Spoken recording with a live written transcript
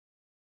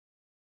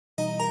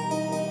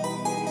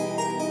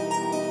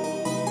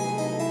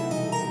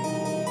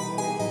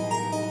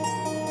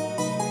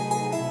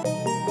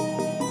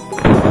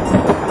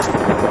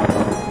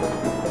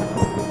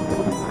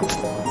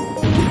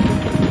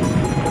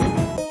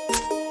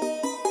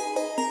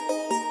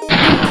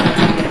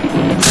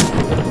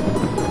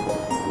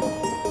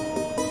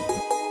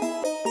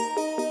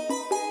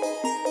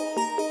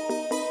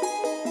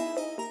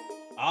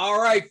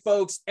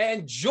folks,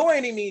 and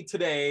joining me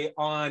today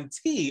on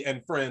T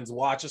and Friends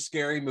Watch a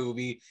Scary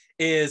Movie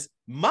is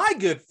my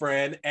good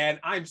friend, and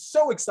I'm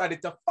so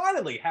excited to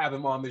finally have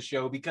him on the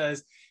show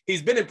because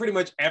he's been in pretty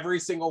much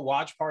every single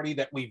watch party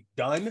that we've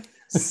done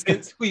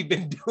since we've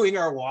been doing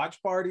our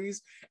watch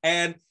parties,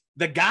 and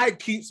the guy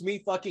keeps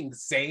me fucking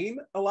sane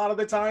a lot of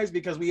the times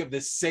because we have the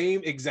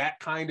same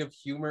exact kind of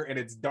humor, and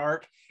it's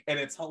dark and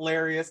it's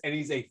hilarious, and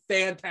he's a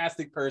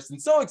fantastic person.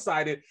 So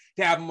excited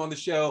to have him on the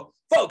show.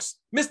 Folks,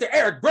 Mr.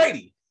 Eric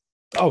Brady.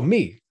 Oh,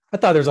 me. I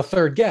thought there was a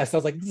third guest. I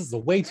was like, this is a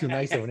way too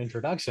nice of an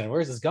introduction.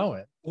 Where's this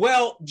going?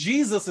 Well,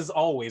 Jesus is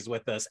always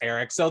with us,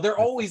 Eric. So there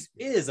always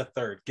is a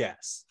third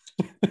guest.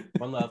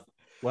 One love.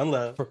 One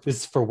love. This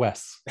is for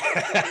Wes.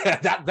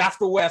 That's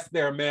for Wes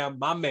there, man.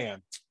 My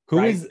man. Who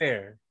right is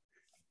there?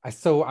 I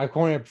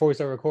pointed before we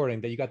started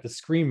recording that you got the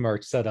Scream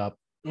merch set up.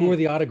 Who are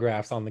the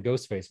autographs on the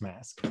Ghostface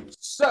mask?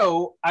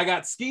 So I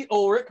got Skeet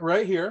Ulrich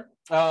right here,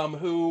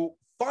 who,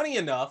 funny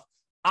enough,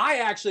 I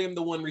actually am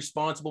the one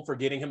responsible for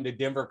getting him to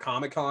Denver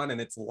Comic-Con in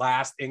its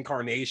last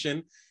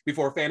incarnation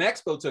before Fan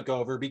Expo took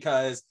over,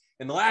 because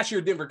in the last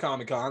year Denver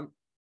Comic-Con,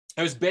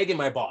 I was begging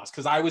my boss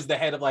because I was the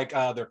head of like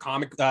their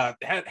comic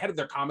head of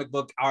their comic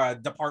book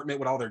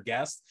department with all their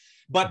guests.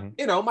 But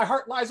you know, my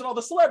heart lies with all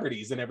the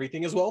celebrities and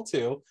everything as well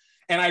too.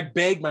 And I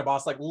begged my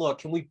boss, like, look,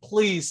 can we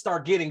please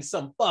start getting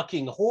some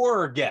fucking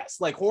horror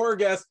guests? Like, horror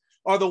guests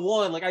are the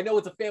one. Like, I know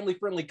it's a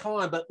family-friendly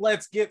con, but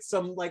let's get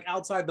some like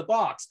outside the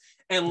box.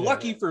 And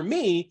lucky for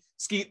me,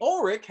 Skeet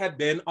Ulrich had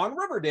been on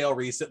Riverdale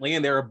recently,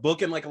 and they were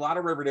booking like a lot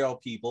of Riverdale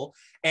people.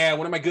 And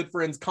one of my good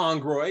friends,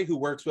 Congroy, who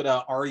works with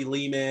Ari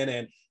Lehman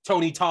and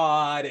Tony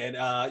Todd and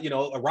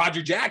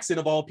Roger Jackson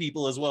of all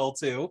people as well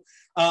too.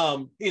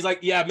 He's like,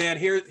 yeah, man,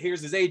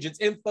 here's his agent's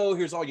info.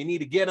 Here's all you need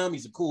to get him.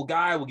 He's a cool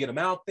guy. We'll get him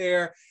out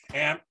there.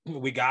 And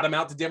we got him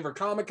out to Denver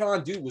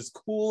Comic-Con. Dude was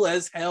cool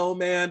as hell,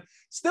 man.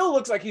 Still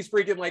looks like he's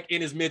freaking like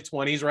in his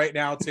mid-20s right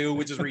now too,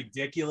 which is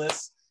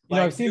ridiculous.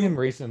 Like, I've seen him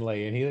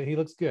recently and he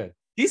looks good.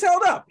 He's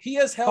held up. He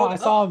has held up.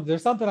 Saw him.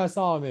 There's something I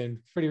saw him in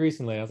pretty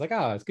recently. I was like,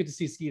 oh, it's good to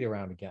see Skeet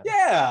around again.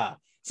 Yeah.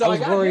 So I was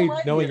worried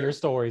knowing your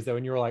stories that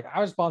when you were like,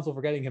 I was responsible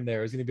for getting him there,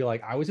 it was going to be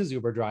like, I was his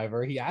Uber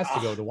driver. He asked to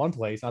go to one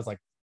place. And I was like,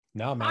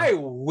 no, man. I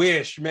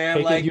wish, man.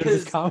 Taking like you to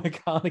this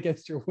Comic-Con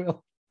against your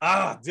will.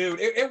 Dude,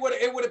 it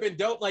would have been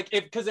dope. Like,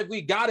 because if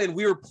we got in,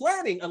 we were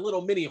planning a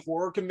little mini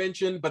horror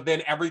convention, but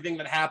then everything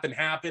that happened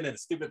and a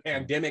stupid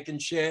pandemic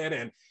and shit.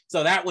 And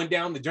so that went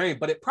down the drain.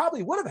 But it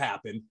probably would have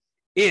happened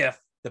if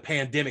the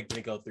pandemic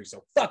didn't go through.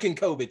 So fucking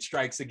COVID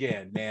strikes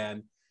again,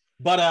 man.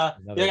 But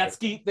they got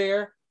Skeet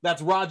there.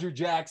 That's Roger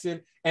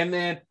Jackson. And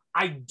then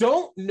I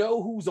don't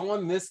know who's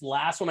on this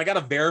last one. I got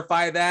to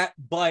verify that,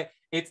 but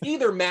it's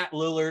either Matt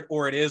Lillard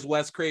or it is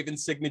Wes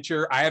Craven's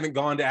signature. I haven't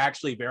gone to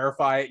actually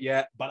verify it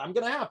yet, but I'm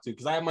going to have to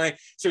because I have my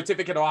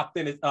certificate of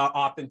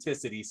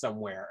authenticity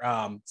somewhere.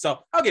 So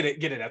I'll get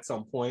it at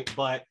some point.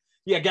 But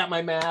yeah, got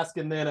my mask,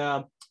 and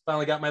then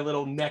finally got my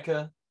little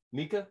NECA.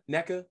 I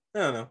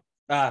don't know.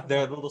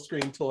 They're the little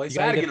Scream toys. You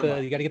got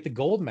to get the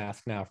gold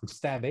mask now from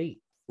Stab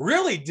 8.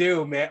 Really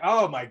do, man.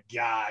 Oh my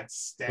God.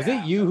 Stab. Was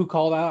it you who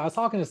called out? I was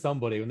talking to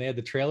somebody when they had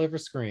the trailer for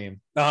Scream.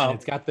 And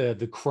it's got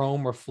the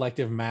chrome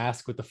reflective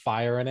mask with the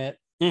fire in it.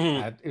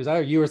 It was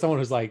either you or someone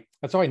who's like,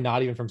 that's probably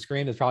not even from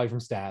Scream. It's probably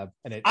from Stab.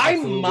 And I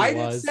might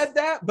have said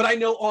that, but I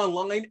know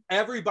online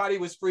everybody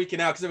was freaking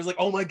out because it was like,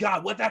 oh my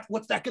God,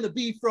 what's that going to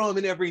be from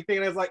and everything.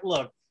 And I was like,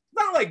 look,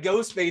 it's not like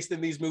Ghostface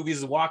in these movies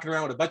is walking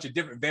around with a bunch of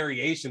different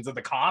variations of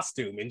the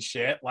costume and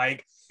shit.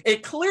 Like,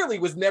 it clearly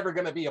was never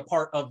going to be a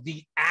part of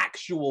the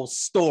actual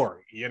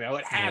story. You know,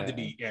 it had to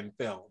be in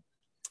film.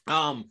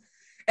 And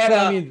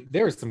I mean,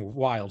 there were some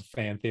wild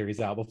fan theories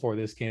out before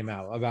this came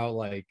out about,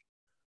 like,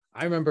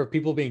 I remember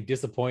people being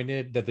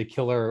disappointed that the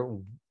killer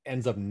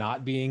ends up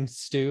not being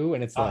Stu,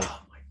 and it's like,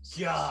 oh my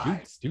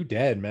God, Stu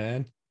dead,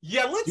 man.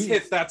 Yeah, let's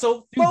hit that.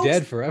 So, folks,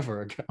 dead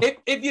forever ago.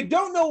 If you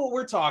don't know what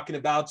we're talking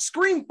about,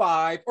 Scream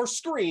 5 or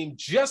Scream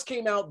just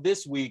came out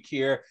this week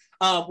here.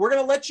 We're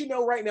gonna let you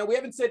know right now. We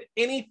haven't said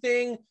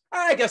anything.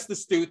 I guess the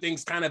Stu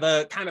thing's kind of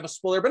a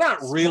spoiler, but not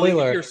really.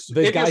 Spoiler.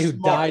 The guy who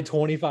died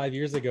 25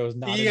 years ago is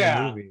not in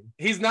the movie.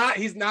 He's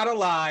not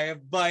alive,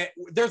 but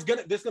this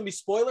gonna be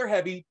spoiler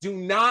heavy. Do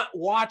not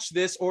watch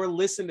this or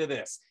listen to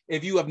this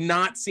if you have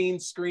not seen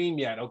Scream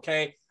yet.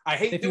 Okay, I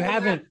hate if you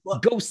haven't.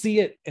 Go see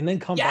it and then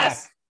come back.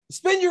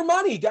 Spend your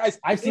money, guys.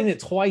 I've seen it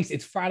twice.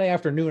 It's Friday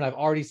afternoon. I've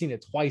already seen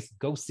it twice.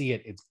 Go see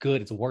it. It's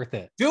good. It's worth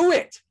it. Do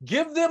it.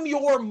 Give them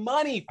your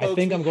money, folks. I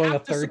think I'm going a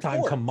third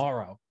time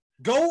tomorrow.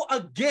 Go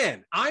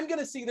again. I'm going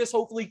to see this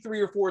hopefully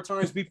 3 or 4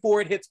 times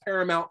before it hits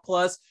Paramount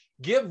Plus.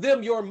 Give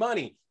them your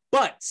money.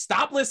 But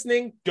stop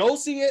listening. Go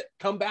see it.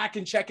 Come back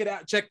and check it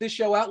out. Check this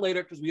show out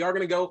later because we are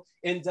going to go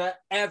into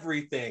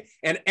everything.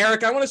 And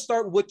Eric, I want to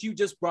start with what you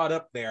just brought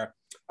up there.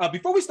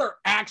 Before we start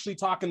actually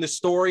talking the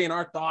story and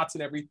our thoughts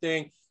and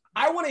everything,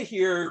 I want to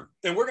hear,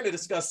 and we're going to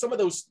discuss some of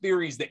those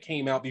theories that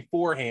came out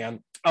beforehand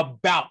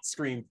about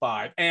Scream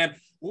 5. And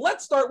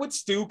let's start with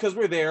Stu because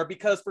we're there,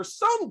 because for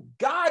some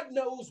God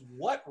knows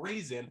what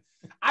reason,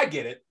 I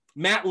get it.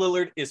 Matt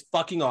Lillard is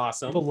fucking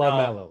awesome. People love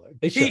Matt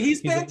Lillard.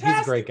 He's fantastic.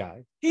 He's a great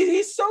guy.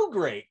 He's so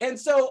great. And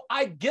so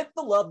I get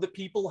the love that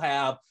people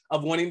have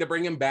of wanting to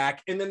bring him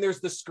back. And then there's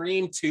the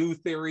Scream 2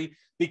 theory,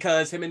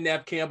 because him and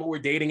Nev Campbell were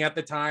dating at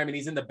the time, and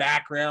he's in the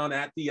background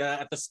at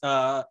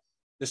the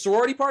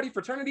sorority party,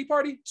 fraternity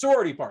party,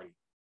 sorority party.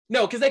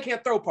 No, because they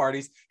can't throw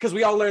parties, because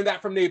we all learned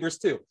that from Neighbors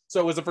 2.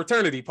 So it was a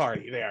fraternity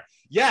party there.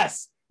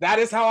 Yes, that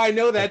is how I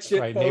know that. That's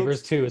shit. Right, folks.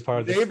 Neighbors 2 is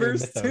part of the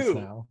Neighbors 2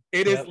 now.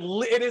 It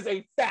is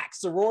a fact.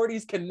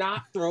 Sororities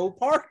cannot throw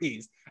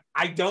parties.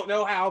 I don't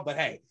know how, but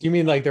hey. Do you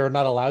mean like they're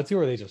not allowed to,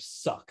 or they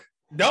just suck?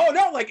 No,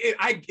 like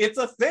it's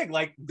a thing.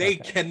 Like they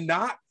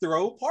cannot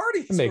throw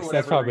parties.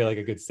 That's probably like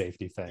a good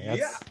safety thing.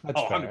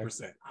 That's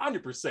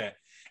 100%.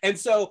 And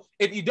so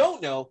if you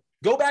don't know,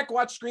 go back,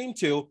 watch Scream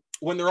 2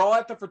 when they're all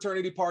at the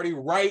fraternity party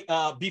right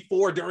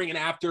before, during, and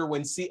after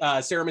when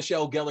Sarah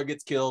Michelle Gellar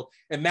gets killed,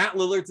 and Matt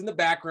Lillard's in the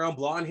background,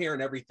 blonde hair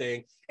and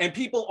everything. And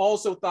people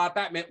also thought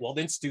that meant, well,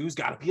 then Stu's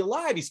got to be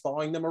alive. He's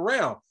following them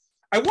around.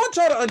 I want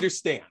y'all to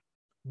understand,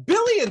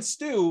 Billy and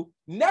Stu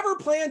never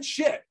planned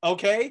shit,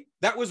 okay?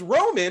 That was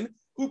Roman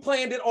who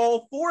planned it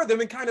all for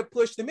them and kind of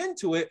pushed them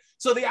into it.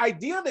 So the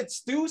idea that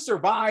Stu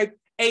survived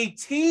a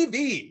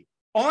TV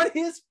on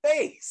his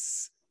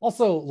face.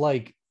 Also,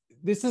 like,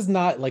 this is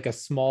not like a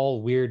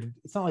small weird,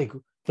 it's not like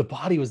the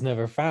body was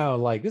never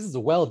found. Like, this is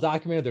well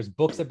documented. There's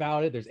books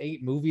about it. There's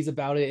 8 movies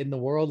about it in the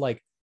world.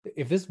 Like,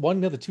 if this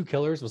one of the 2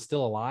 killers was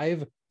still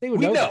alive, they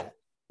would know that.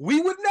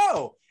 We would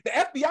know. The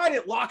FBI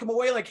didn't lock him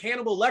away like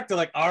Hannibal Lecter.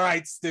 Like, all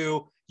right,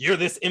 Stu, you're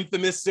this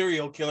infamous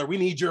serial killer. We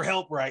need your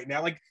help right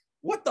now. Like,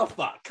 what the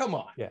fuck? Come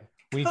on. Yeah.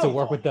 We need to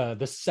work with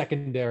the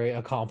secondary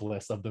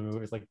accomplice of the movie.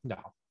 It's like, no.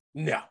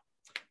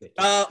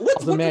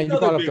 Also, man, you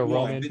brought up the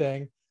Roman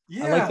thing.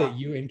 Yeah. I like that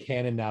you in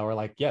canon now are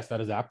like, yes, that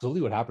is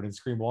absolutely what happened in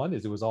Scream 1.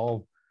 Is it was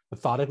all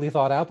methodically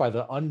thought out by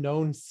the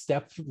unknown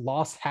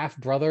lost half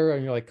brother,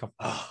 and you're like, come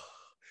on.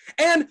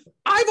 And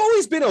I've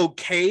always been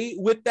okay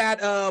with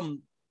that,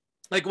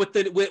 like with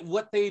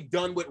what they've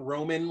done with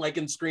Roman, like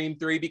in Scream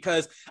 3,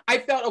 because I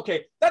felt,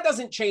 okay, that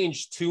doesn't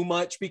change too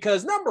much,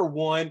 because number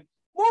one,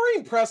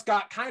 Maureen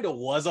Prescott kind of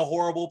was a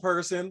horrible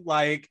person.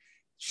 Like,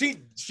 she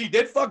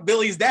did fuck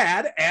Billy's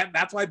dad, and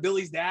that's why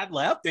Billy's dad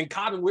left, and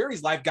Cotton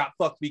Weary's life got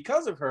fucked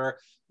because of her.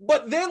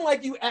 But then,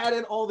 like, you add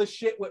in all the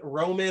shit with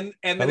Roman,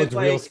 and then it's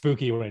like real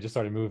spooky when it just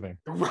started moving.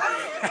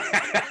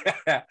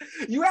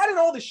 You add in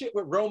all the shit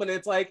with Roman, and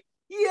it's like,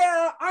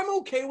 yeah, I'm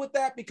okay with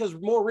that, because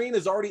Maureen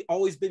has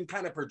always been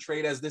kind of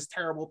portrayed as this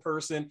terrible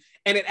person,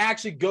 and it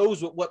actually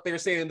goes with what they're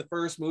saying in the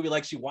first movie.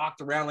 Like, she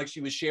walked around like she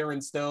was Sharon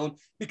Stone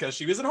because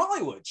she was in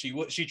Hollywood.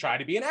 She tried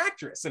to be an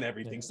actress and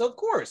everything, so of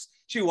course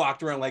she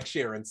walked around like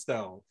Sharon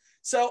Stone.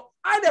 So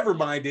I never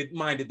minded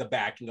the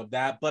backing of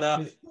that.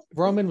 But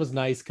Roman was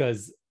nice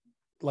because,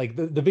 like,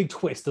 the big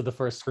twist of the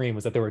first Scream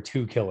was that there were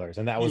 2 killers,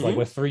 and that was like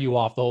what threw you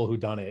off the whole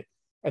whodunit.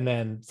 And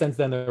then since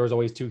then there was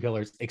always 2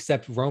 killers,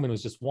 except Roman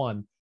was just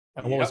one.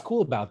 And what was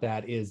cool about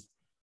that is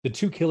the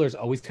 2 killers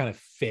always kind of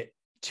fit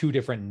 2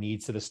 different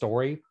needs to the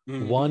story.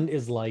 One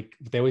is like,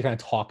 they always kind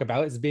of talk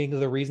about as being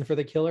the reason for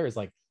the killer is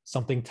like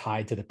something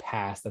tied to the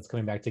past that's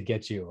coming back to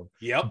get you.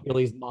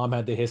 Billy's mom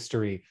had the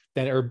history.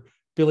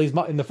 Billy's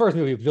mom in the first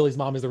movie, Billy's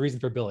mom is the reason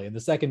for Billy. In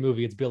the second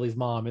movie, it's Billy's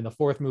mom. In the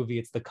fourth movie,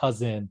 it's the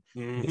cousin.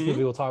 This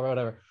movie we'll talk about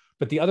whatever.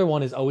 But the other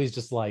one is always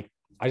just like,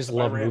 I just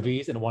love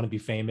movies and want to be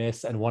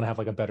famous and want to have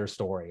like a better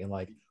story. And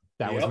like,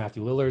 that was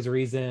Matthew Lillard's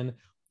reason.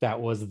 That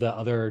was the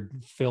other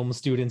film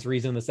student's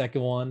reason, the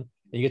second one. And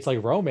you get to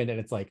like Roman, and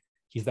it's like,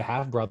 he's the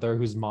half brother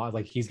whose mom,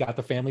 like, he's got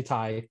the family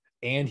tie,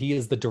 and he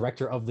is the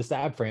director of the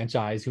Stab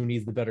franchise who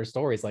needs the better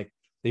stories. Like,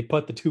 they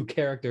put the 2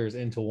 characters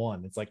into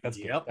one. It's like, that's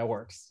good. That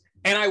works.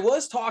 And I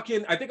was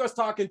talking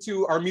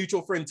to our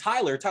mutual friend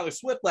Tyler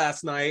Swift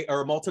last night,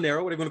 or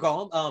Montanero, whatever you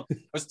want to call him. I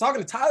was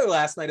talking to Tyler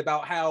last night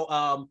about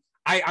how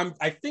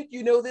I think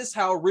you know this,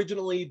 how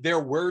originally there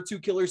were 2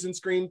 killers in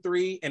Scream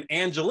 3, and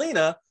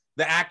Angelina,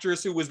 the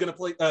actress who was going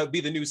to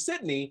be the new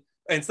Sydney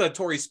instead of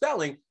Tori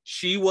Spelling,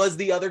 she was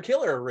the other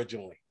killer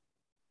originally.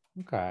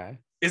 Okay.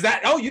 Is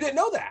that, oh, you didn't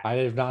know that? I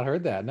have not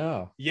heard that,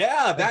 no.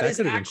 Yeah, that is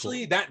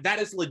actually, cool. that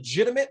is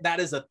legitimate. That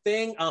is a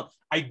thing.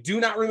 I do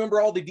not remember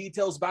all the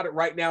details about it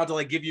right now to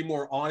like give you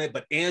more on it,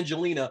 but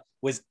Angelina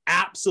was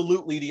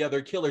absolutely the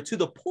other killer, to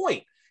the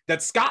point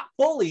that Scott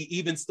Foley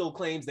even still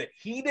claims that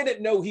he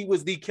didn't know he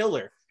was the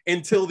killer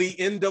until the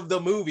end of the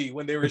movie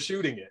when they were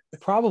shooting it.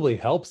 Probably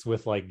helps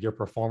with like your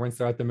performance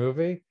throughout the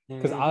movie,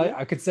 because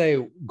I could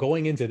say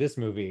going into this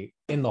movie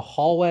in the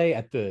hallway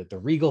at the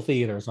Regal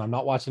Theater, so I'm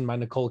not watching my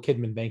Nicole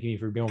Kidman thanking me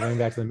for going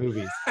back to the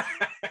movies.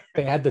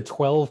 They had the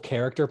 12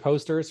 character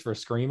posters for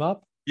Scream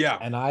up. Yeah.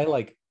 And I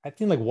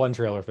seen like one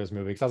trailer for this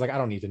movie because I was like, I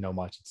don't need to know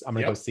much. I'm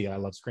gonna go see it. I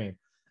love Scream.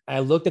 And I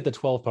looked at the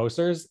 12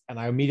 posters and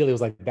I immediately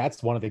was like,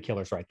 that's one of the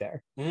killers right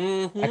there.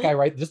 That guy,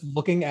 right? Just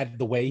looking at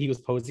the way he was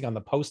posing on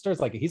the posters,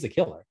 like, he's a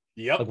killer.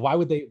 Like, why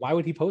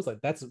would he pose like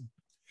that's?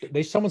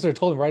 Someone sort of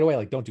told him right away,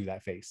 like, don't do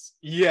that face.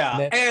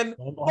 Yeah. And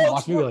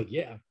watch me like,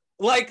 yeah.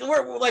 Like,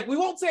 we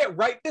won't say it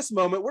right this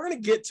moment. We're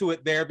going to get to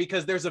it there,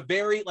 because there's a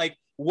very, like,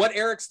 what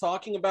Eric's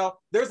talking about,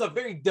 there's a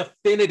very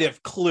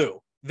definitive clue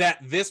that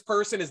this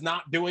person is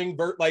not doing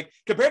like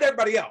compared to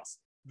everybody else.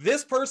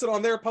 This person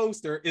on their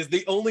poster is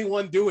the only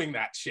one doing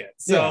that shit.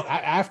 So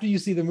after you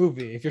see the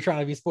movie, if you're trying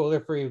to be spoiler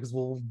free, because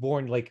we'll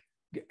warn, like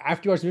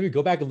after you watch the movie,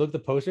 go back and look at the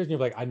posters, and you're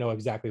like, I know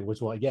exactly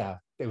which one. Yeah,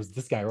 it was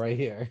this guy right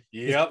here.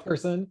 Yep. This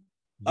person.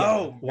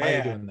 Yeah, why are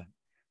you doing that?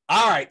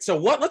 All right. So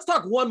let's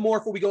talk one more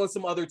before we go on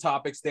some other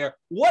topics there.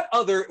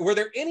 Were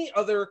there any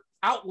other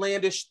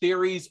outlandish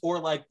theories or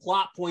like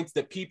plot points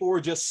that people were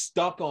just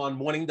stuck on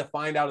wanting to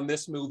find out in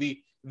this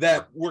movie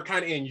that were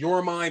kind of in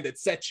your mind that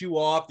set you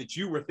off, that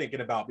you were thinking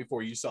about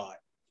before you saw it?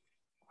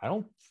 I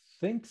don't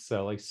think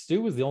so. Like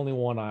Stu was the only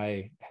one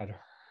I had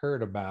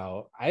heard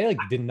about. I like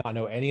did not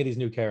know any of these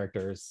new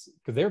characters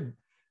because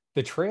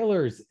the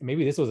trailers.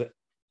 Maybe this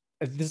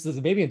is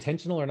maybe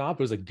intentional or not,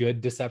 but it was a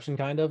good deception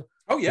kind of.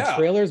 Oh yeah, the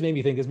trailers made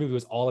me think this movie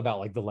was all about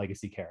like the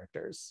legacy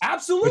characters.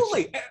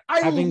 Absolutely,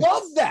 I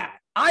love that.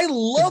 I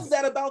love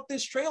that about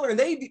this trailer, and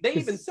they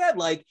even said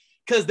like,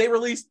 because they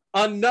released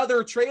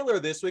another trailer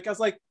this week. I was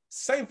like,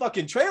 same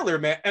fucking trailer,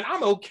 man, and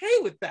I'm okay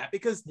with that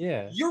because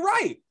you're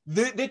right.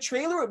 The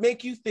trailer would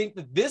make you think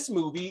that this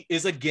movie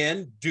is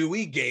again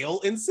Dewey,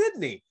 Gale, and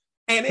Sydney,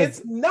 and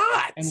it's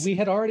not. And we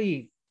had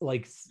already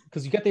like,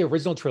 because you got the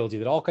original trilogy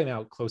that all came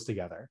out close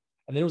together.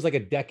 And then it was like a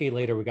decade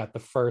later, we got the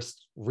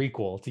first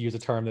requel, to use a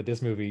term that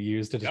this movie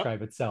used to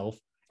describe itself.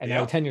 And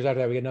now 10 years after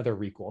that, we get another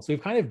requel. So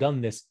we've kind of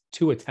done this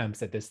 2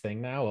 attempts at this thing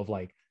now of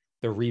like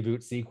the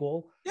reboot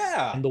sequel.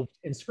 Yeah. And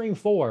in Scream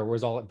 4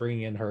 was all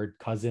bringing in her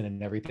cousin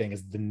and everything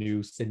as the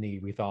new Sydney,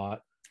 we thought.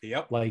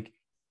 Yep. Like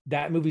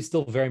that movie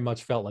still very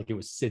much felt like it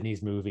was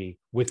Sydney's movie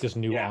with this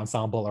new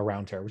ensemble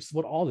around her, which is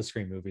what all the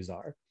Scream movies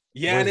are.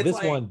 Yeah. Whereas and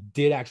this one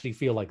did actually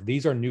feel like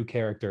these are new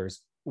characters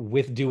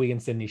with Dewey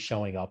and Sydney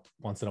showing up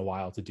once in a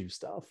while to do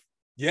stuff.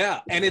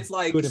 Yeah, and it's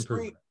like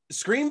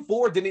Scream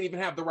 4 didn't even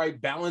have the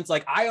right balance.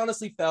 Like I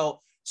honestly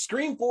felt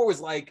Scream 4 was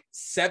like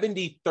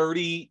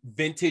 70-30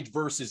 vintage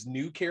versus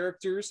new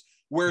characters,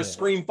 whereas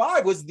Scream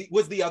 5 was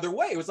the other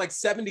way. It was like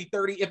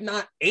 70-30, if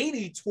not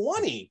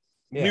 80-20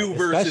 new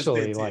versus especially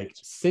vintage. Like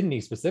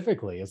Sydney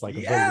specifically is like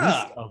the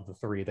least of the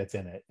 3 that's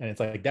in it. And it's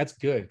like, that's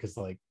good because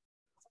like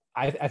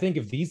I think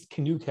if these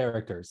new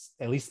characters,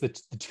 at least the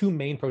 2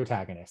 main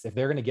protagonists, if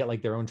they're going to get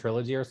like their own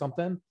trilogy or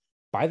something,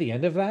 by the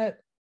end of that,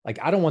 like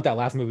I don't want that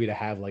last movie to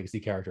have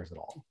legacy characters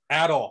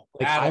at all.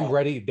 Like I'm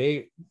ready.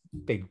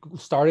 They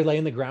started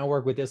laying the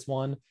groundwork with this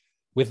one.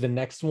 With the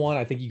next one,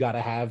 I think you got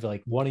to have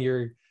like one of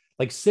your,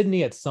 like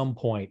Sydney at some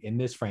point in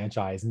this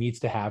franchise needs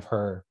to have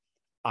her,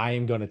 I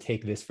am going to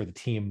take this for the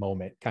team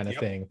moment kind of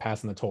thing,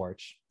 passing the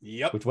torch.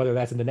 Yep. Which whether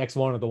that's in the next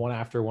one or the one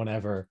after,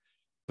 whenever.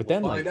 But we'll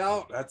then find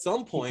out at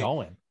some point. Keep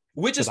going.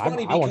 Which is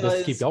funny because I want this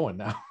to keep going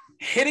now.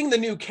 Hitting the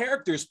new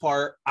characters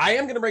part, I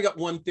am going to bring up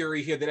one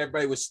theory here that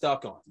everybody was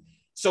stuck on.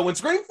 So when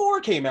Scream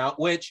 4 came out,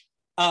 which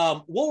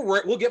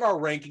we'll give our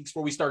rankings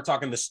before we start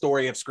talking the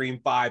story of Scream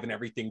 5 and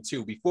everything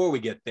too, before we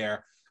get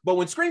there. But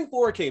when Scream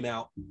 4 came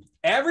out,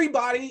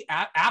 everybody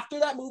after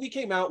that movie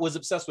came out was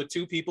obsessed with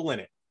 2 people in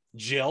it.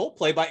 Jill,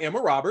 played by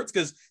Emma Roberts,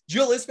 because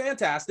Jill is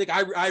fantastic.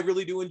 I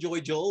really do enjoy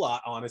Jill a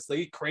lot,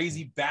 honestly.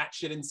 Crazy,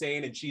 batshit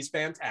insane, and she's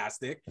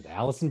fantastic. And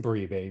Alison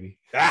Brie, baby.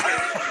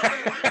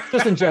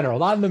 Just in general,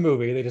 not in the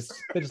movie. They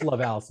just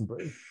love Alison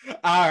Brie.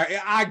 All right,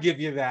 I give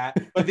you that.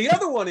 But the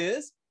other one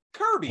is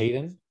Kirby.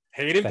 Hayden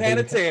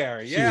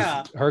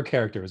Panettiere. Her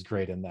character was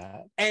great in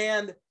that.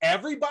 And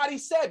everybody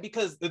said,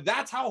 because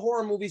that's how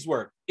horror movies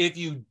work. If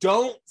you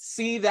don't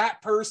see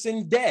that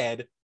person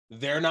dead,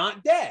 they're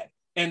not dead.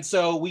 And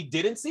so we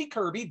didn't see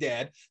Kirby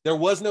dead. There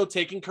was no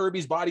taking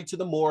Kirby's body to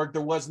the morgue.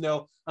 There was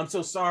no, I'm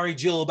so sorry,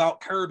 Jill,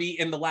 about Kirby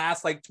in the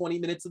last like 20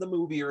 minutes of the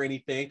movie or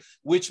anything,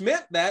 which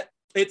meant that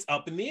it's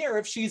up in the air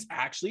if she's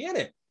actually in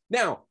it.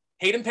 Now,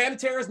 Hayden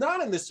Panettiere is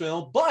not in this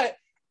film, but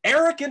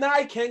Eric and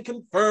I can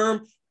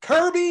confirm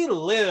Kirby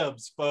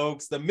lives,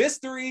 folks. The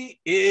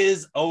mystery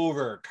is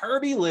over.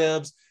 Kirby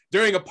lives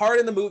during a part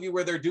in the movie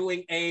where they're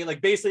doing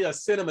basically a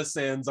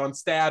CinemaSins on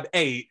Stab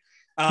 8.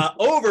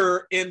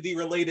 Over in the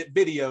related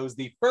videos,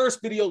 the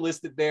first video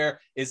listed there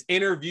is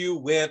interview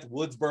with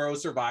Woodsboro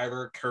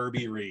survivor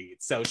Kirby Reed.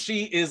 So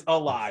she is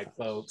alive,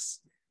 folks.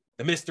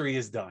 The mystery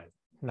is done.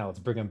 Now let's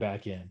bring him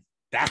back in.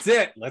 That's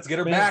it. Let's get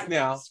her back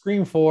now.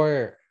 Scream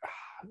 4,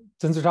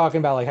 since we're talking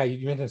about like how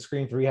you mentioned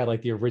Scream 3 had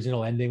like the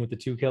original ending with the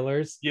 2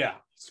 killers. Yeah.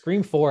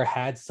 Scream 4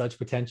 had such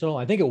potential.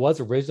 I think it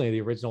was originally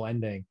the original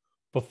ending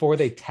before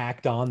they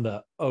tacked on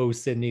the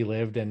Sydney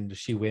lived and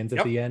she wins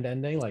at the end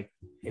ending. Like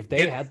if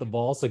they had the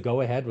balls to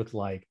go ahead with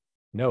like,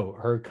 no,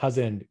 her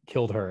cousin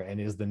killed her and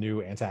is the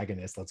new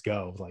antagonist. Let's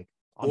go. Like,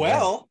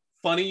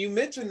 funny you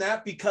mentioned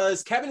that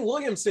because Kevin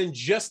Williamson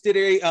just did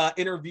a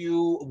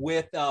interview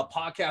with a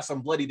podcast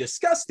on Bloody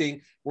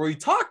Disgusting where he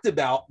talked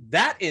about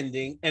that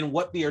ending and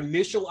what the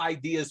initial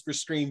ideas for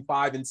Scream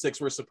 5 and 6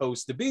 were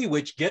supposed to be,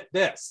 which, get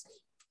this,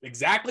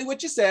 exactly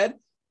what you said,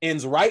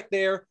 ends right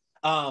there.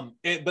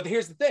 But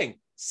here's the thing.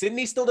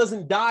 Sydney still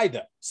doesn't die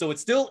though. So it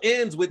still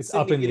ends with Sydney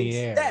up in getting the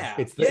air. Stabbed.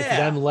 It's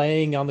them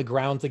laying on the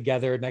ground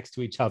together next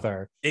to each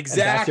other.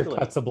 Exactly. And that's your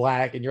cuts of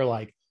black. And you're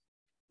like,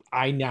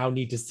 I now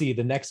need to see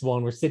the next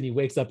one where Sydney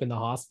wakes up in the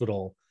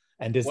hospital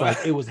and is Well,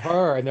 like, it was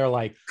her. And they're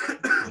like,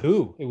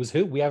 who? It was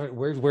who? We haven't,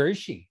 where is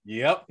she?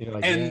 Yep. And you're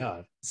like, and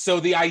yeah. so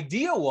the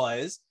idea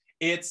was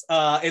it's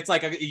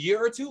like a year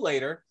or two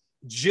later,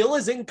 Jill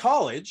is in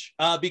college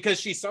because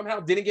she somehow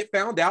didn't get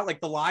found out.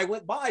 Like the lie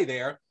went by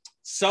there.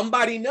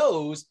 Somebody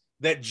knows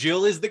that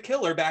Jill is the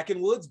killer back in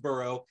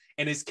Woodsboro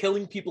and is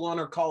killing people on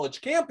her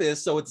college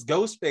campus. So it's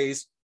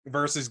Ghostface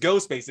versus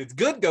Ghostface. It's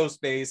good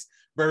Ghostface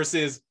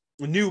versus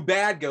new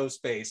bad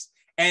Ghostface.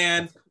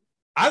 And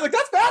I was like,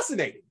 that's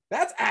fascinating.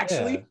 That's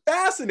actually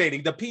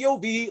fascinating. The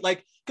POV,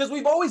 like, because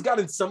we've always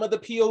gotten some of the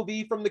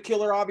POV from the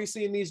killer,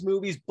 obviously, in these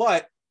movies.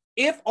 But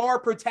if our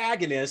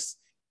protagonist,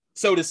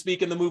 so to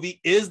speak, in the movie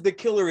is the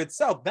killer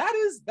itself,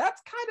 that's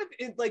kind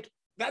of like,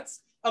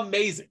 that's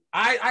amazing.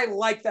 I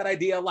like that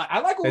idea a lot. I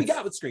like what we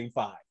got with Scream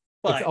 5.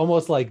 But it's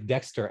almost like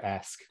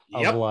Dexter-esque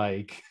of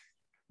like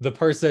the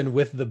person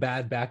with the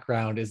bad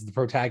background is the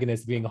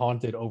protagonist being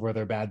haunted over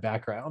their bad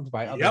background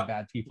by other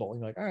bad people. And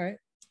you're like, all right,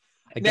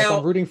 I guess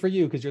I'm rooting for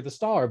you because you're the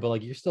star, but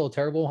like you're still a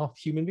terrible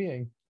human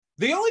being.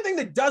 The only thing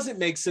that doesn't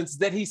make sense is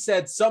that he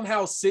said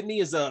somehow Sydney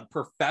is a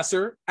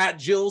professor at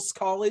Jill's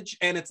college,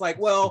 and it's like,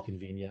 well, too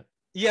convenient.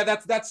 Yeah,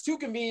 that's too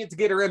convenient to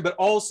get her in, but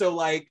also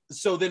like,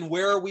 so then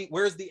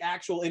where's the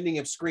actual ending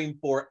of Scream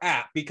 4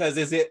 at? Because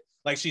is it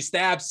like she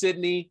stabs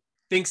Sydney,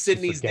 thinks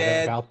Sydney's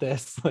dead about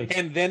this, like,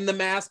 and then the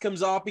mask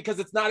comes off? Because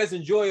it's not as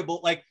enjoyable.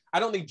 Like, I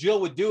don't think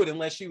Jill would do it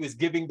unless she was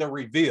giving the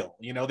reveal.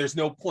 You know, there's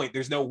no point,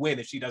 there's no win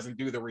if she doesn't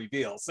do the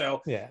reveal.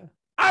 So yeah,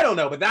 I don't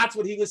know, but that's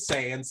what he was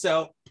saying.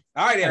 So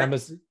all right, Eric.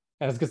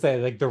 I was gonna say,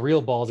 like, the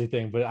real ballsy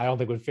thing, but I don't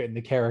think would fit in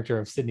the character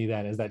of Sydney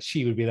then, is that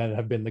she would be then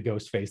have been the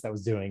ghost face that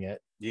was doing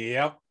it.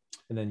 Yep.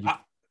 And then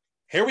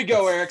here we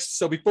go, Eric.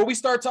 So before we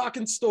start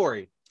talking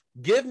story,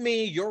 give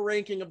me your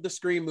ranking of the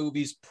Scream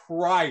movies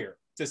prior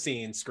to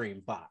seeing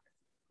Scream 5.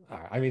 All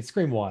right. I mean,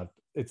 Scream 1,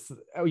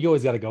 you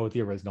always got to go with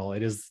the original.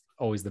 It is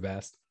always the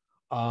best.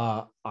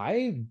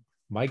 I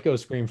might go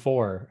Scream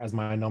 4 as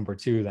my number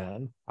 2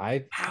 then.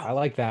 I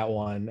like that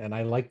one, and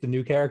I like the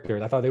new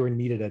characters. I thought they were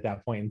needed at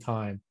that point in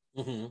time.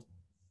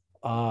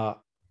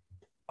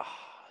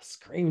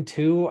 Scream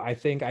 2, I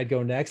think I'd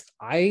go next.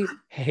 I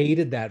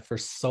hated that for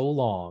so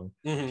long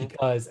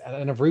because,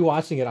 and I'm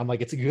rewatching it, I'm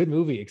like, it's a good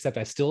movie, except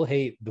I still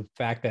hate the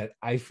fact that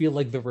I feel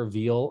like the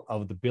reveal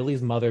of the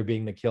Billy's mother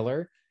being the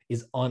killer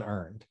is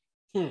unearned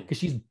because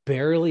she's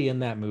barely in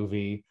that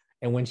movie,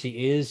 and when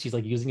she is, she's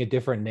like using a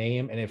different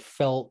name, and it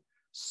felt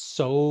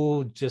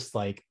so just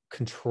like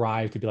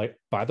contrived to be like,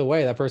 by the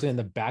way, that person in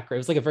the background, it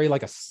was like a very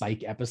like a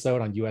Psych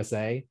episode on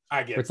USA.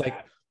 I get it's that.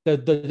 Like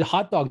the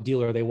hot dog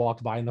dealer they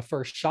walked by in the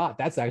first shot,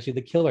 that's actually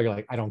the killer. You're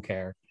like, I don't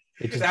care.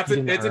 It's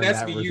an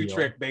SVU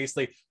trick,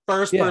 basically.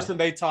 First person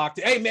they talk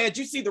to, hey man, did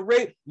you see the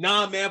rape?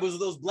 Nah, man, it was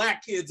those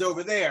black kids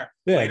over there.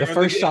 Yeah, later, the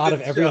first shot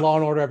of every Law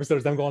and Order episode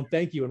is them going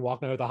thank you and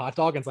walking out with a hot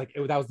dog, and it's like,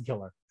 that was the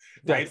killer.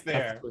 Right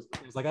there.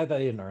 It was like, I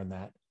didn't earn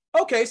that.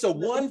 Okay, so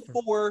 1,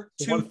 4,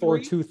 2, 1, 4,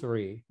 2,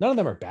 3. None of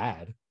them are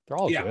bad. They're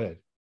all good.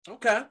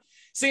 Okay.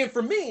 See, and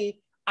for me,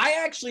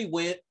 I actually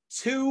went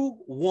 2,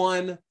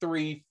 1,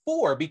 3,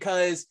 4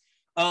 because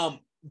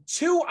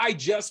 2, I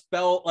just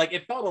felt like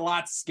it felt a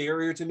lot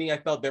scarier to me. I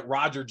felt that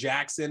Roger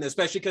Jackson,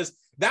 especially because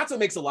that's what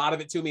makes a lot of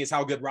it to me, is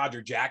how good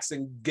Roger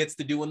Jackson gets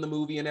to do in the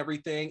movie and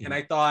everything. And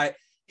I thought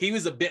he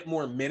was a bit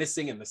more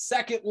menacing in the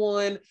second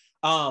one.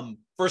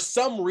 For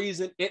some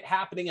reason, it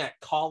happening at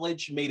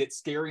college made it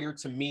scarier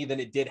to me than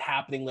it did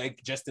happening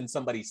like just in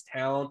somebody's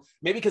town.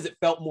 Maybe because it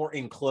felt more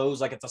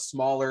enclosed, like it's a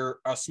smaller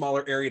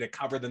area to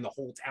cover than the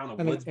whole town of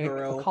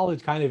Woodsboro.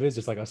 College kind of is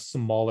just like a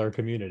smaller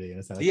community in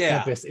a sense.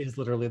 Campus is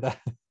literally that.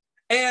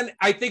 And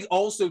I think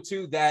also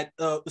too that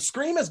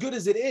Scream, as good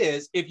as it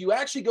is, if you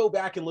actually go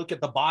back and look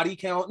at the body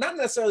count, not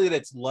necessarily that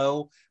it's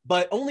low,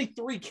 but only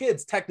 3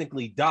 kids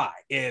technically die.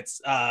 It's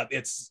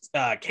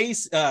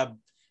Case.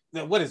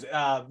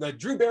 The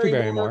Drew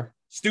Barrymore,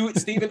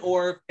 Stephen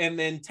Orff, and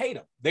then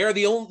Tatum. They're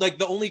the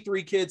only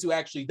 3 kids who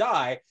actually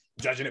die,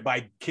 judging it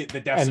by the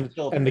deaths of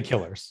children. And the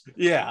killers.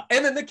 Yeah,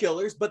 and then the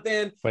killers. But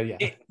in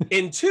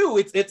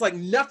 2, it's like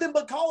nothing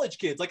but college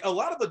kids. Like a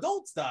lot of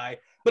adults die,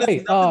 but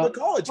it's nothing but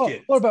college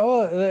kids. What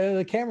about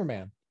the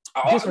cameraman?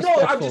 Oh, no,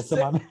 I'm just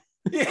saying.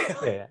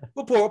 Yeah.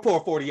 We'll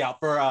pour 40 out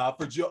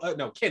for Joel.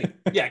 No, Kenny.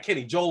 Yeah,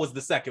 Kenny. Joel was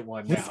the second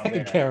one. The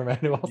second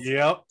cameraman.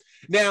 Yep.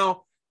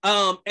 Now,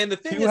 and the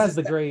thing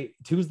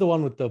 2's the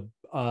one with the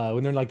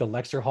when they're in like the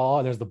lecture hall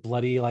and there's the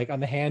bloody like on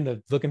the hand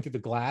of looking through the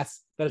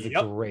glass. That is a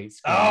great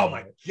screen. Oh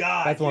my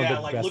god, that's one of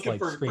the like best, looking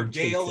for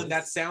Gail in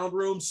that sound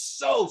room.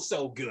 So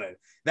good.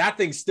 That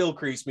thing still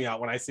creeps me out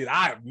when I see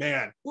it.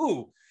 Man,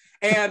 ooh.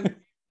 And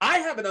I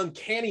have an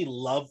uncanny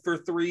love for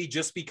 3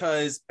 just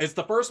because it's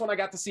the first one I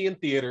got to see in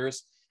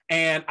theaters.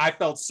 And I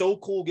felt so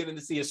cool getting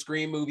to see a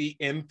Scream movie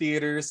in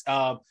theaters.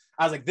 I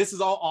was like, this is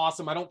all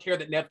awesome. I don't care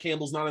that Neve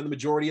Campbell's not in the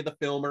majority of the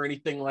film or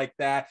anything like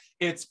that.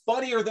 It's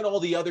funnier than all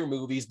the other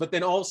movies. But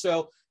then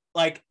also,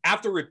 like,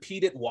 after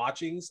repeated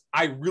watchings,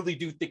 I really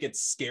do think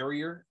it's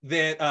scarier.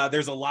 That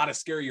there's a lot of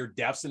scarier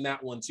deaths in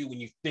that one, too. When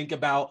you think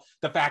about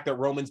the fact that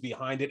Roman's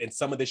behind it and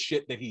some of the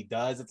shit that he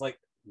does, it's like,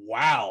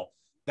 Wow.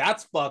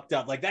 That's fucked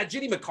up. Like that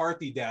Jenny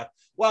McCarthy death,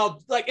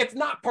 well, like it's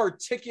not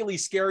particularly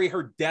scary,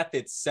 her death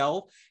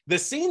itself. The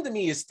scene to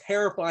me is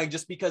terrifying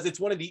just because it's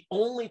one of the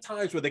only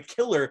times where the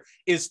killer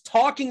is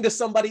talking to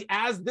somebody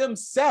as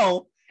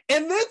themselves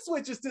and then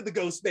switches to the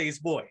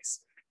Ghostface voice.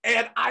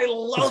 And I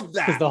love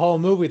that. Because the whole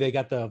movie, they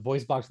got the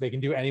voice box, they can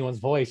do anyone's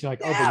voice. You're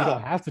like, oh, but you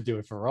don't have to do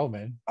it for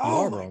Roman. You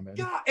are Roman.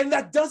 God. And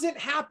that doesn't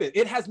happen.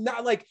 It has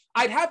not, like,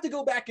 I'd have to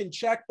go back and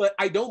check, but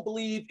I don't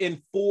believe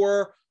in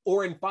 4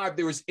 or in 5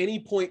 there was any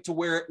point to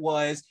where it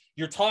was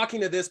you're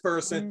talking to this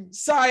person,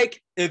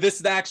 psych, this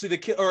is actually the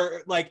killer,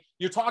 or like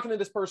you're talking to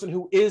this person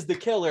who is the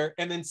killer,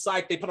 and then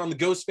psych, they put on the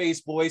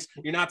Ghostface voice.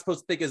 You're not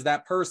supposed to think as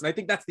that person. I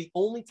think that's the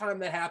only time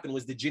that happened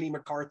was the Jenny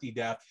McCarthy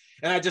death,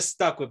 and I just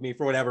stuck with me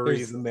for whatever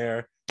reason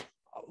there.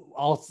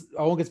 I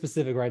won't get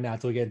specific right now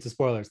until we get into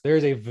spoilers.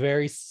 There's a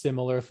very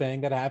similar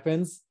thing that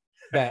happens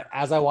that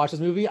as I watched this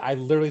movie, I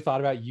literally thought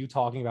about you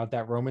talking about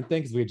that Roman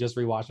thing because we had just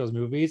rewatched those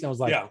movies and I was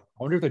like, I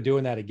wonder if they're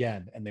doing that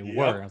again. And they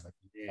were. And I was like,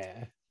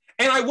 yeah.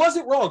 And I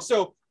wasn't wrong.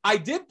 So I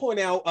did point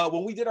out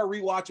when we did our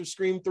rewatch of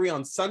Scream 3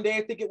 on Sunday,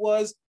 I think it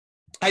was,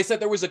 I said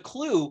there was a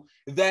clue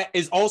that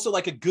is also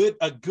like a good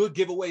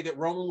giveaway that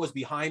Roman was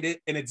behind it.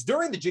 And it's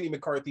during the Jenny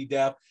McCarthy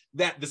death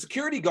that the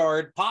security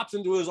guard pops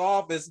into his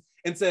office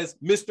and says,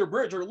 Mr.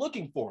 Bridger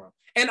looking for him.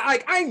 And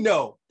I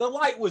know the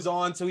light was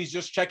on, so he's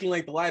just checking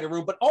like the light of the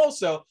room, but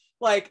also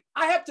like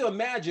I have to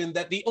imagine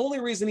that the only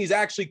reason he's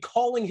actually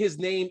calling his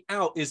name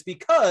out is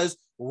because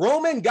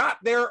Roman got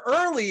there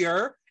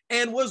earlier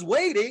and was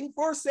waiting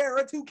for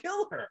Sarah to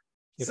kill her.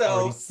 You've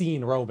already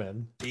seen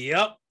Roman.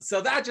 Yep. So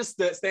that just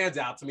stands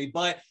out to me.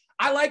 But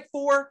I like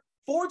 4.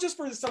 4 just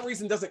for some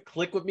reason doesn't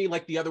click with me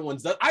like the other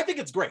ones. I think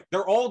it's great.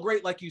 They're all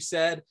great, like you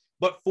said.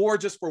 But 4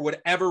 just for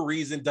whatever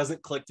reason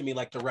doesn't click to me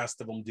like the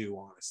rest of them do,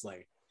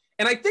 honestly.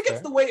 And I think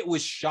it's the way it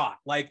was shot.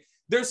 Like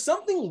there's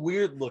something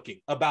weird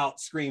looking about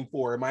Scream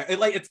 4.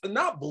 It's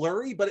not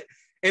blurry, but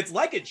it's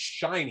like it's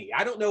shiny.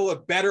 I don't know a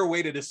better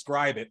way to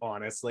describe it,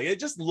 honestly. It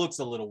just looks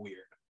a little weird.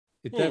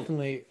 It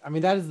definitely, I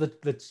mean, that is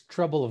the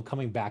trouble of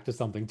coming back to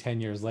something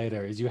 10 years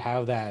later is you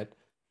have that,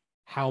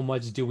 how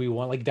much do we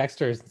want, like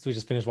Dexter, since we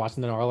just finished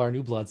watching all our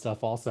New Blood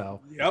stuff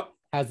also,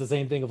 has the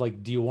same thing of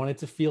like, do you want it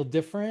to feel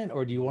different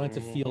or do you want it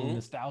to feel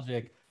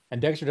nostalgic? And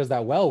Dexter does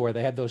that well, where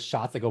they had those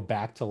shots that go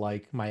back to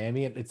like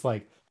Miami, and it's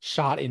like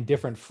shot in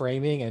different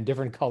framing and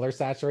different color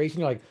saturation.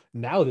 You're like,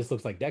 now this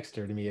looks like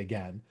Dexter to me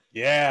again.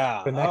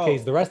 Yeah. But in that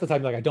case, the rest of the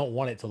time, like, I don't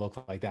want it to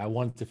look like that. I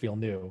want it to feel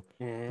new.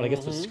 But I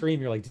guess with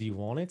Scream, you're like, do you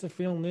want it to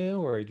feel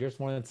new or you just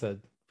want it to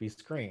be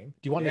Scream?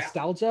 Do you want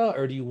nostalgia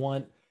or do you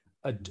want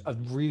a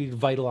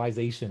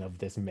revitalization of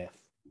this myth?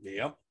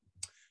 Yep.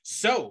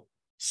 So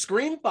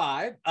Scream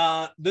 5,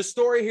 the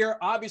story here,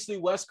 obviously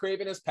Wes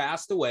Craven has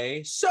passed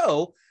away.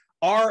 So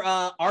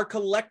our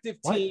collective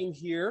team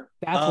here.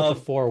 That's what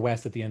the 4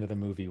 West at the end of the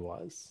movie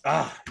was.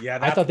 Yeah.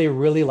 I thought they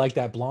really liked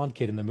that blonde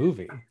kid in the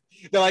movie.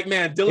 They're like,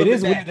 man, Dylan. It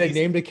is weird they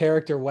named a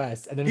character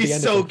West, and then at he's the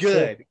end so it's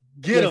good.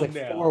 Get him like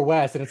now. 4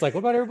 West, and it's like,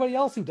 what about everybody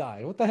else who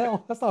died? What the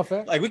hell? That's not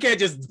fair. Like we can't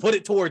just put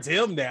it towards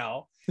him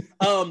now.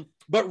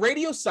 But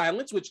Radio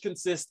Silence, which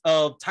consists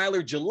of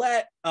Tyler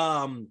Gillette,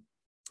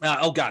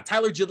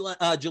 Tyler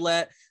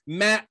Gillette,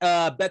 Matt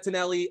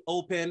Bettinelli,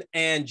 Open,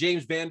 and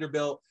James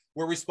Vanderbilt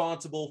were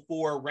responsible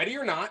for Ready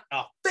or Not,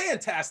 a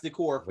fantastic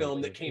horror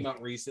film that came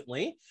out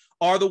recently,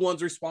 are the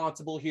ones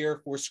responsible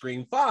here for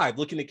Scream 5,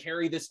 looking to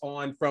carry this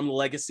on from the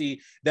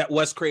legacy that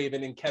Wes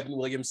Craven and Kevin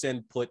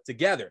Williamson put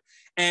together.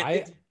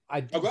 And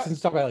since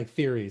talk about like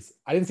theories,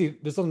 I didn't see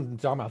this one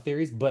talking about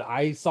theories, but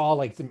I saw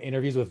like some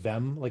interviews with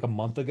them like a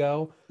month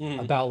ago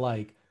about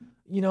like,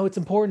 you know, it's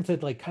important to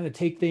like kind of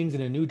take things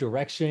in a new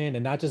direction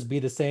and not just be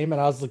the same.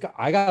 And I was like,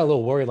 I got a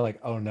little worried, like,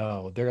 oh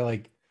no, they're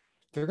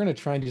going to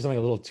try and do something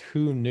a little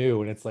too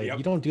new. And it's like,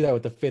 you don't do that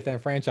with the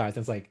 5th franchise.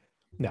 And it's like,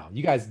 no,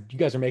 you guys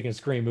are making a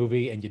Scream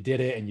movie and you did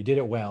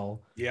it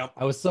well. Yep.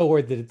 I was so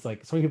worried that it's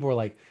like, so many people were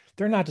like,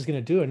 they're not just going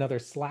to do another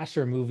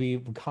slasher movie,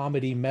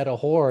 comedy, meta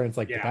horror. And it's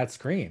like, but that's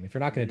Scream. If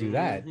you're not going to do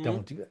that,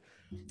 don't do it.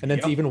 And then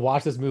to even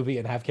watch this movie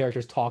and have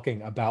characters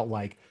talking about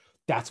like,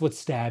 that's what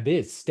Stab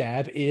is.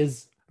 Stab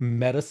is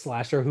meta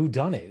slasher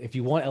whodunit. If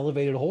you want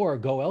elevated horror,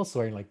 go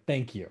elsewhere. And like,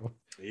 thank you.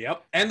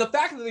 Yep. And the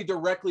fact that they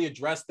directly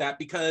addressed that,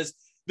 because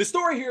the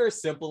story here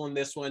is simple in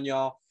this one,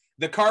 y'all.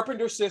 The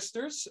Carpenter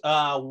sisters,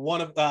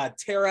 one of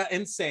Tara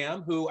and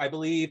Sam, who I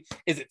believe,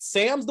 is it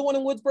Sam's the one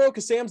in Woodsboro?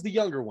 Because Sam's the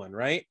younger one,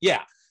 right?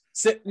 Yeah.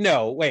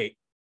 No, wait.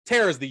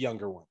 Tara's the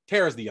younger one.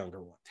 Tara's the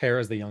younger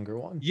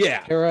one. Yeah.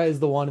 Tara is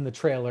the one in the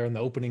trailer in the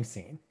opening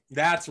scene.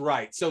 That's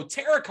right. So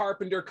Tara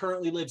Carpenter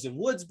currently lives in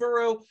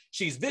Woodsboro.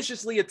 She's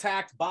viciously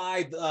attacked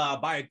by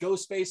a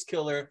Ghostface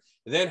killer.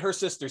 Then her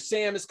sister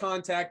Sam is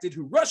contacted,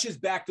 who rushes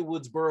back to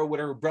Woodsboro with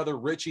her brother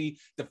Richie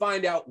to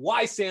find out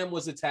why Sam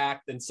was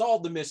attacked and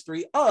solve the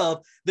mystery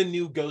of the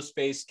new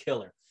Ghostface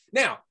killer.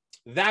 Now,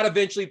 that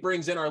eventually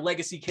brings in our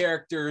legacy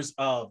characters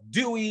of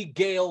Dewey,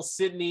 Gail,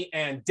 Sydney,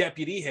 and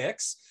Deputy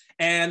Hicks.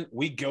 And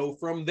we go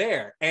from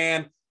there.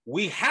 And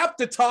we have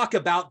to talk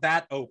about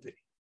that opening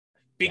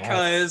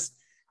because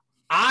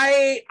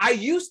I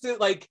used to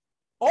like,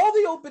 all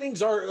the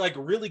openings are like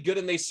really good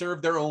and they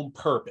serve their own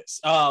purpose.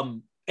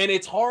 And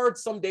it's hard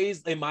some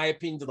days, in my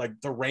opinion,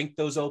 to rank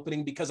those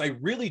opening, because I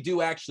really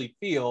do actually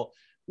feel,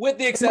 with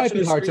the exception,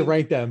 it might be hard to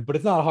rank them, but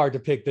it's not hard to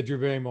pick that Drew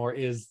Barrymore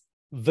is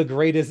the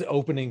greatest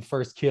opening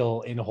first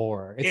kill in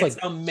horror. It's like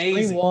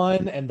amazing. Scream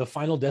 1 and the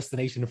Final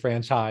Destination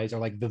franchise are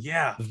like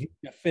the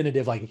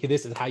definitive, like, okay,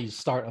 this is how you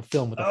start a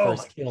film with the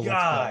first kill.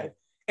 God.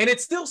 And it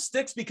still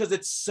sticks because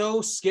it's so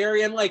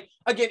scary. And like,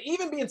 again,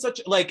 even being such,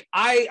 like,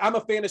 I'm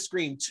a fan of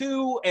Scream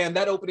 2, and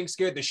that opening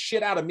scared the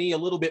shit out of me a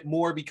little bit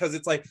more, because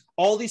it's like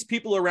all these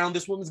people around,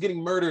 this woman's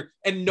getting murdered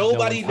and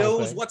nobody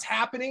knows what's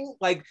happening.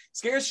 Like,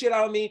 scares shit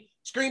out of me.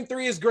 Scream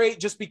 3 is great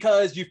just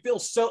because you feel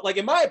so, like,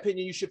 in my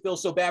opinion, you should feel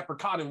so bad for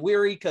Cotton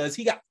Weary because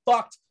he got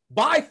fucked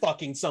by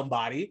fucking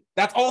somebody.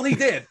 That's all he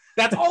did.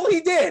 That's all he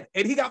did.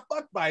 And he got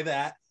fucked by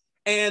that.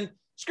 And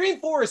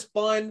Scream 4 is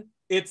fun.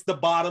 It's the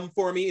bottom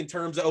for me in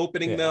terms of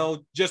opening, though,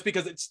 just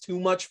because it's too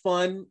much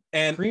fun.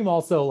 And Scream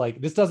also, like,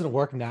 this doesn't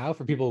work now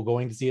for people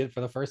going to see it for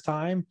the first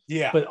time.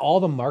 Yeah. But all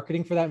the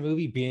marketing for that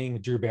movie being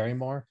Drew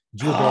Barrymore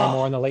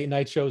on the late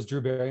night shows, Drew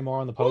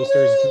Barrymore on the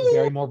posters, Drew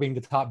Barrymore being the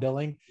top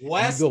billing. You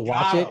go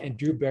watch it, and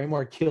Drew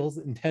Barrymore kills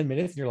in 10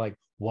 minutes, and you're like,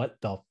 what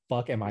the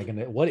fuck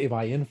what am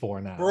I in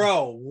for now?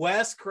 Bro,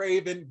 Wes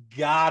Craven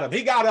got him.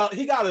 He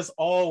got us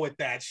all with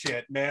that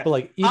shit, man. But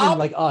like, even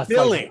like us,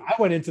 like, I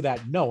went into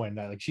that knowing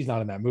that like she's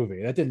not in that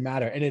movie. That didn't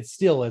matter. And it's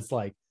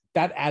like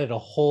that added a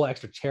whole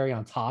extra cherry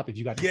on top if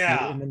you got to see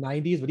it in the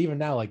 90s. But even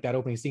now, like, that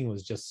opening scene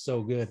was just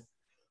so good.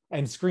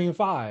 And Scream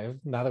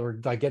 5, now that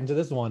we're like getting to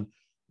this one,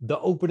 the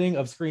opening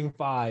of Scream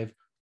 5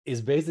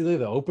 is basically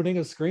the opening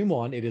of Scream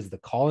 1. It is the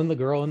calling the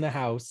girl in the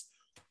house.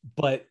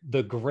 But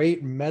the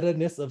great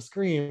meta-ness of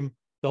Scream,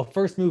 the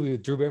first movie,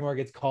 Drew Barrymore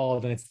gets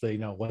called, and it's the,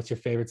 what's your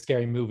favorite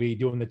scary movie,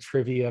 doing the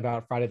trivia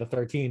about Friday the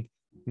 13th.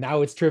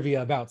 Now it's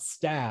trivia about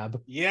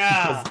Stab.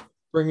 Yeah.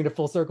 Bringing it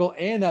full circle.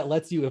 And that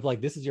lets you, if like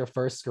this is your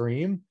first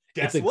Scream,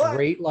 Guess it's a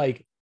great,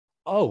 like,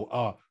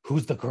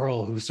 who's the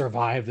girl who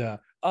survived?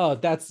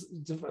 That's,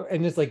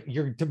 and it's like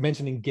you're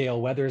mentioning Gail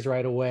Weathers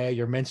right away.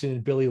 You're mentioning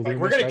Billy Loomis.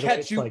 We're going to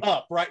catch you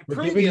up, right?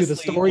 We're giving you the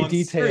story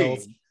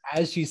details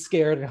as she's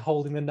scared and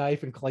holding the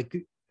knife, and like,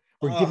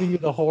 we're giving you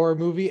the horror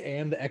movie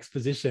and the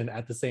exposition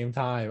at the same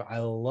time. I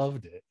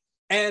loved it.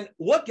 And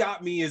what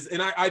got me is,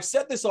 and I've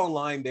said this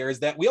online there,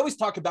 is that we always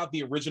talk about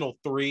the original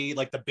three,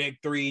 like the big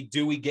three,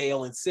 Dewey,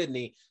 Gale, and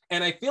Sidney.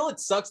 And I feel it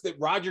sucks that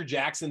Roger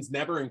Jackson's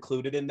never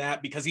included in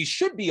that, because he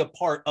should be a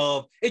part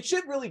of, it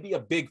should really be a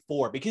big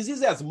four, because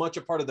he's as much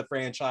a part of the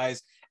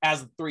franchise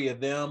as the three of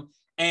them.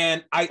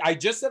 And I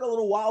just said a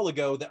little while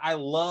ago that I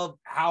love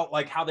how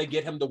they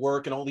get him to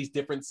work and all these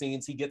different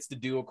scenes he gets to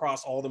do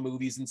across all the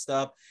movies and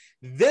stuff.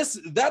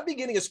 That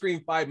beginning of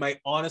Scream 5 might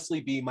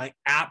honestly be my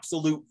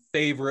absolute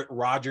favorite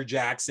Roger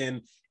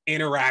Jackson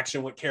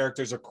interaction with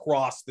characters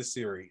across the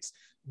series,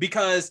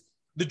 because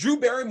the Drew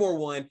Barrymore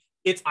one,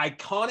 it's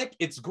iconic,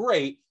 it's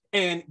great.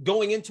 And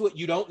going into it,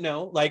 you don't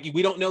know, like,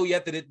 we don't know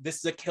yet that this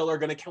is a killer,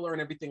 going to kill her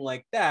and everything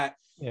like that.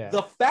 Yeah.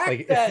 The fact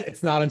like, that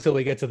it's not until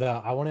we get to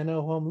I want to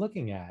know who I'm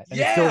looking at. And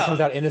it still comes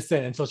out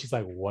innocent until she's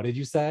like, what did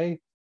you say?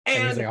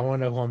 And he's like, I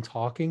want to know who I'm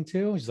talking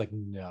to. And she's like,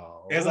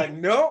 no. It's like,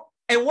 no.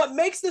 And what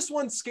makes this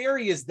one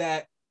scary is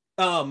that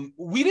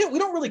we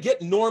don't really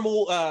get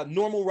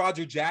normal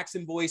Roger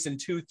Jackson voice in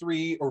 2,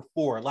 3, or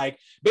 4. Like,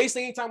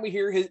 basically anytime we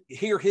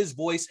hear his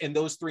voice in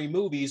those three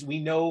movies, we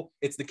know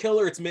it's the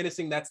killer, it's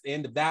menacing, that's the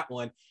end of that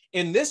one.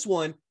 In this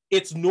one,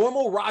 it's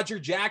normal Roger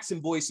Jackson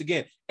voice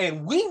again,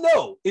 and we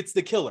know it's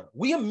the killer.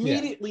 We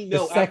immediately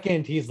know. The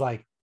second he's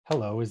like,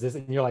 hello, is this?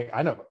 And you're like,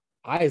 I know.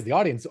 I, as the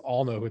audience,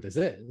 all know who this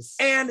is.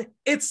 And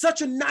it's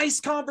such a nice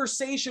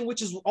conversation,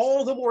 which is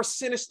all the more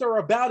sinister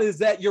about it, is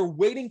that you're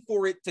waiting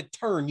for it to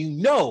turn. You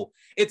know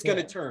it's going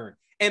to turn.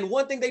 And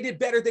one thing they did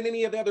better than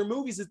any of the other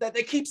movies is that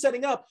they keep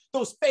setting up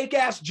those fake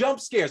ass jump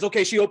scares.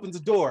 Okay, she opens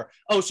a door.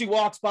 Oh, she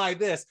walks by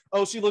this.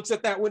 Oh, she looks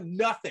at that one.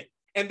 Nothing.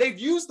 And they've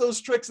used those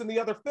tricks in the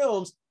other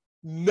films.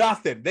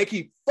 Nothing. They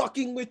keep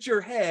fucking with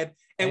your head.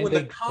 And when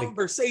the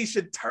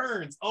conversation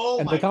turns,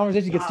 the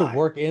conversation gets to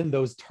work in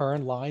those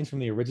turn lines from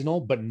the original,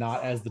 but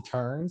not as the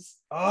turns.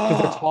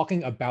 Because they're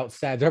talking about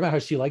They're talking about how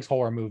she likes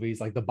horror movies,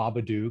 like The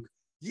Babadook.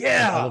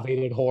 Yeah.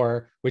 Elevated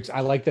horror, which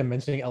I like them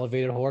mentioning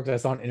elevated horror, because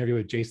I saw an interview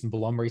with Jason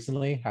Blum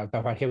recently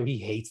about how he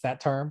hates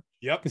that term.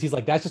 Yep. Because he's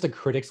like, that's just a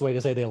critic's way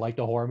to say they liked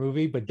a horror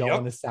movie, but don't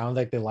want to sound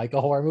like they like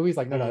a horror movie. He's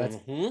like, no,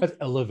 that's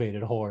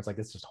elevated horror. It's like,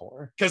 it's just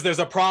horror. Because there's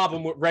a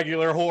problem with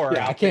regular horror.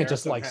 Yeah, I can't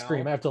just like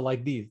Scream. I have to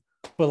like these.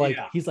 But like,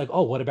 he's like,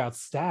 oh, what about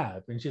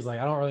Stab? And she's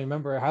like, I don't really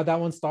remember how that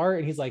one start.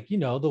 And he's like,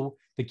 the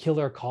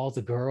killer calls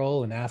a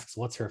girl and asks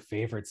what's her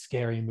favorite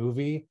scary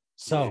movie.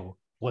 So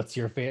what's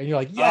your favorite? And you're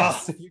like,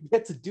 yes, you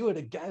get to do it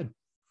again.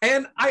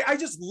 And I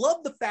just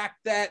love the fact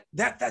that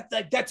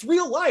that's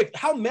real life,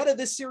 how meta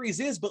this series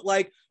is. But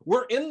like,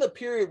 we're in the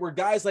period where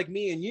guys like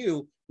me and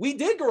you, we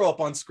did grow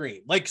up on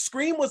Scream. Like,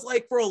 Scream was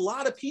like for a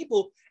lot of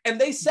people, and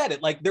they said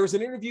it. Like, there was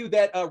an interview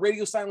that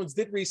Radio Silence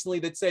did recently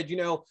that said, you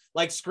know,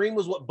 like Scream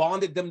was what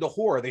bonded them to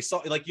horror. They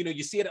saw, like, you know,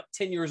 you see it at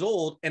 10 years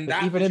old, and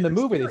that even in the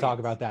movie they talk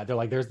about that. They're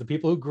like, there's the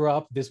people who grew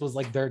up. This was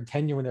like their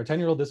 10 year when they're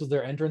 10-year-old. This was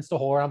their entrance to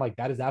horror. I'm like,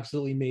 that is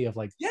absolutely me. Of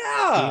like,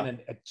 being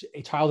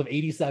a child of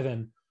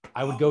 '87.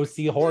 I would go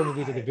see horror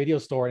movies at the video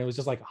store, and it was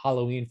just like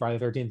Halloween, Friday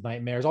the 13th,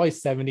 Nightmares, all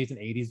these 70s and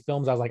 80s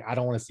films. I was like, I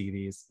don't want to see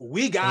these.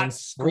 We got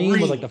Scream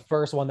was like the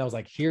first one that was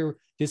like, here,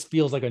 this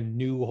feels like a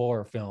new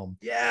horror film.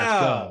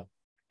 Yeah.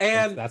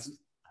 And that's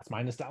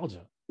my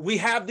nostalgia. We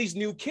have these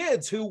new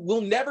kids who will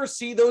never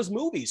see those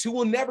movies, who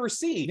will never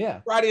see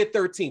Friday the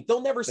 13th.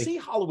 They'll never see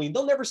Halloween.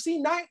 They'll never see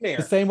Nightmare.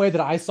 The same way that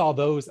I saw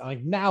those,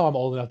 like, now I'm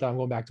old enough that I'm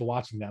going back to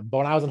watching them. But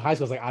when I was in high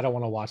school, I was like, I don't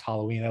want to watch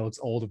Halloween. It looks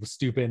old. It was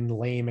stupid and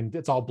lame, and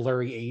it's all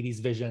blurry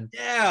 80s vision.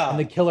 Yeah. And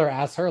the killer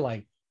asked her,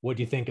 like, what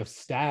do you think of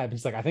Stab? And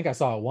she's like, I think I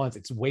saw it once.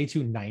 It's way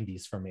too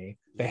 90s for me.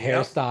 The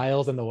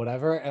hairstyles and the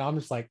whatever. And I'm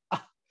just like,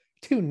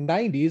 too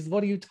 90s?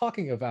 What are you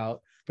talking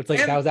about? But it's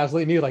like, that was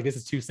absolutely me. Like, this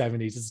is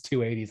 270s. This is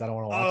 280s. I don't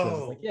want to watch this.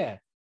 It's like, yeah.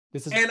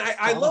 This is, and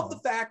I love the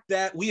fact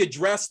that we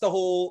addressed the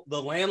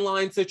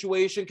landline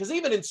situation, because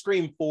even in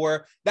Scream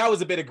 4, that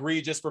was a bit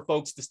egregious for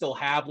folks to still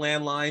have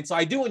landlines. So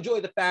I do enjoy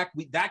the fact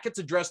that gets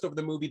addressed over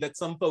the movie, that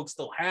some folks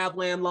still have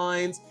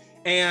landlines.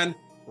 And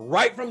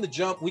right from the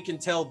jump, we can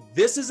tell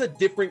this is a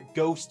different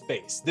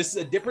Ghostface. This is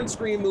a different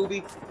Scream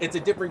movie. It's a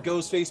different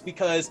Ghostface,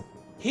 because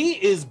he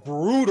is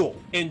brutal.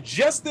 And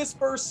just this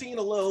first scene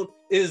alone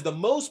is the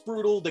most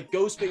brutal that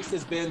Ghostface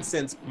has been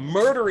since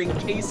murdering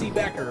Casey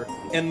Becker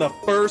in the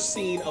first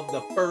scene of the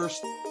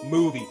first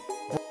movie.